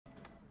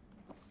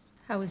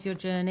How was your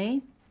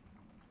journey?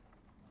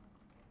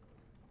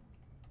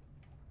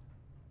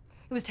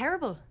 It was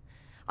terrible.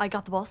 I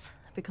got the bus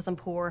because I'm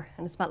poor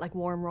and it smelled like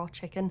warm raw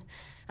chicken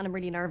and I'm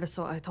really nervous,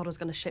 so I thought I was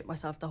going to shit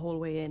myself the whole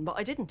way in, but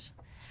I didn't.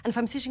 And if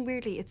I'm sitting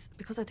weirdly, it's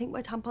because I think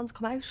my tampons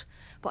come out,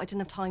 but I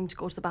didn't have time to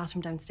go to the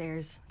bathroom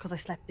downstairs because I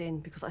slept in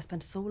because I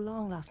spent so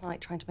long last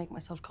night trying to make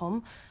myself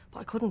come,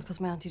 but I couldn't because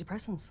of my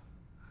antidepressants.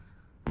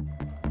 I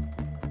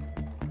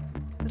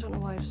don't know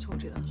why I just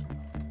told you that.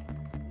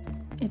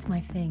 It's my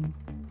thing.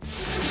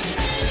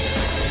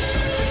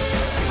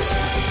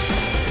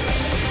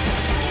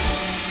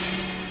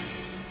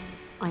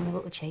 I know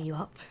what would cheer you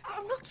up.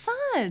 I'm not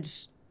sad.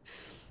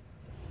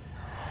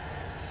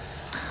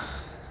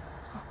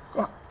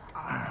 Wo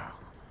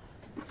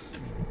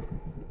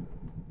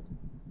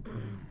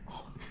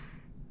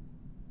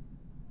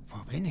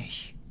bin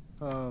ich?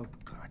 Oh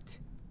Gott.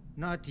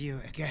 Not you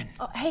again.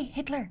 Oh, hey,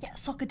 Hitler. Yeah,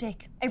 suck a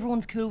dick.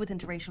 Everyone's cool with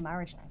interracial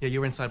marriage now. Yeah,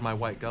 you're inside my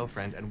white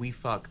girlfriend, and we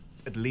fuck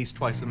at least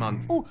twice a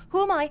month. Oh,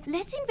 who am I?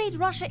 Let's invade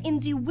Russia in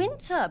the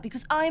winter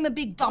because I'm a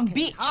big dumb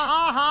bitch. Ha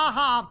ha ha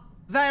ha!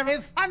 Very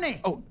funny.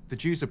 Oh, the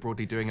Jews are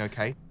broadly doing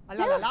okay.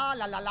 La la la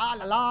la la la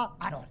la la.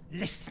 I'm not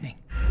listening.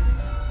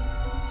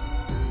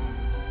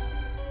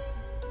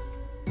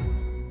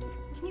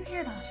 Can you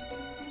hear that?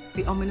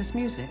 The ominous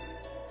music?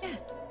 Yeah.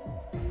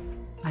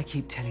 I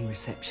keep telling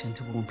reception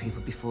to warn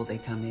people before they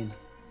come in.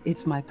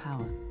 It's my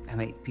power. I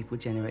make people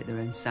generate their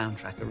own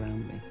soundtrack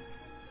around me.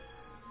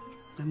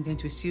 I'm going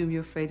to assume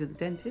you're afraid of the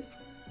dentist?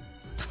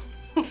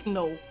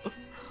 No.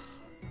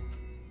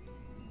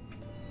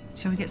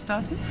 Shall we get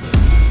started?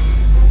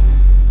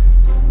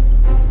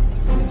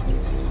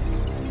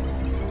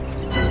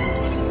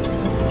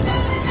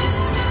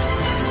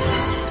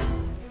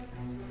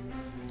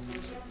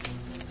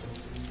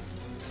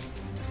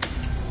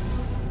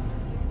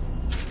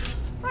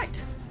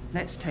 Right,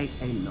 let's take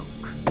a look.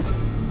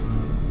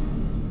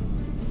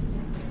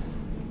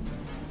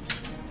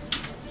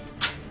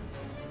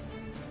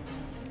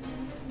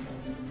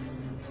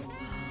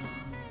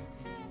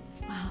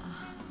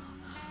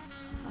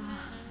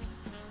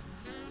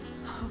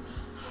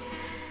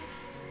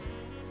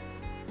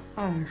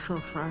 I'm so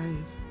sorry.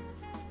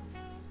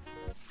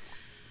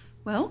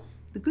 Well,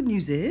 the good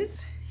news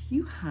is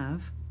you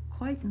have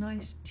quite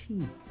nice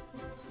teeth.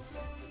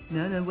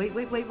 No, wait.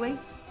 The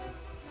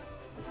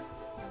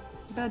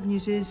bad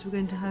news is we're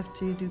going to have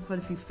to do quite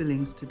a few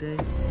fillings today.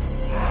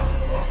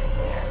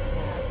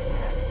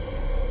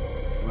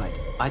 Right,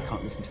 I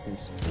can't listen to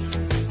this.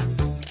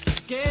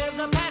 Give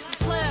the pass a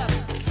slip.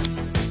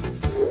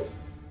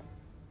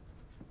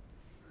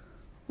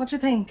 What do you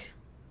think?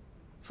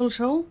 Full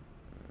show?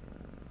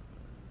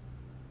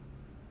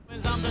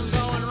 When something's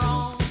going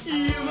wrong,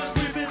 you must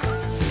whip it.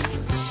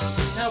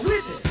 Now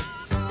whip it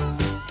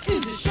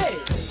into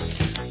shape.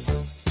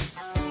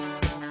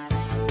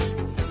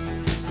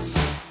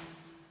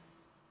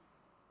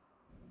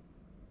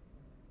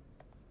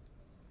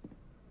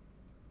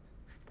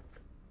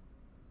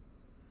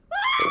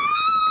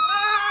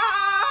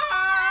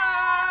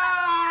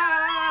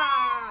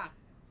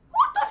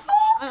 What the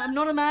fuck? I'm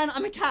not a man,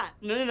 I'm a cat.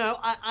 No.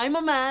 I'm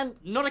a man,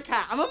 not a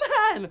cat. I'm a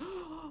man.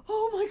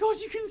 Oh my God,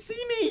 you can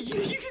see me. You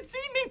can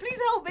see me. Please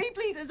help me,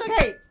 please. It's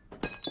okay.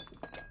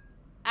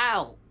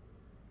 Ow.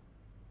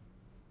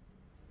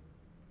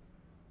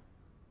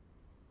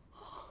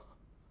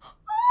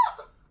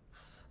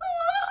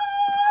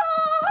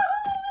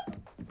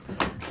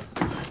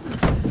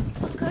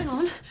 What's going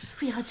on?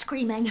 We heard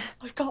screaming.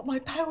 I've got my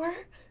power.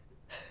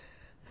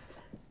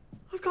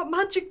 I've got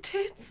magic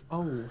tits.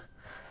 Oh.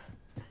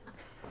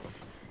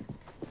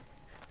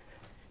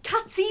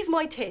 Cat sees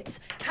my tits.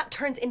 Cat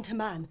turns into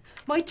man.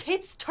 My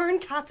tits turn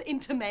cats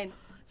into men.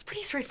 It's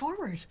pretty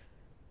straightforward.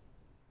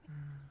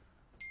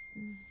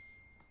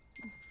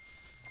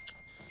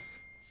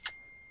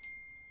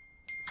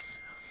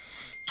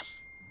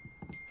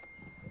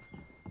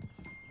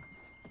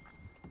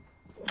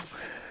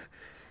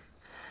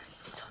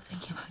 Stop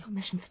thinking about your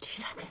mission for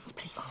 2 seconds,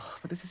 please. Oh,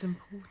 but this is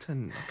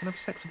important. I can have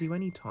sex with you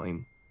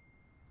anytime.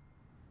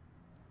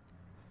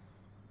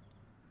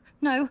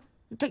 No,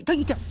 don't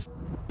you do.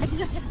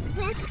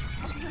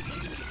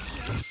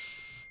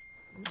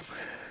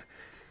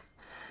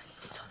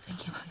 Stop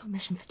thinking about your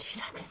mission for 2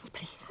 seconds,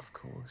 please. Of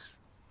course.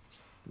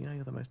 You know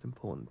you're the most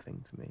important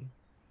thing to me.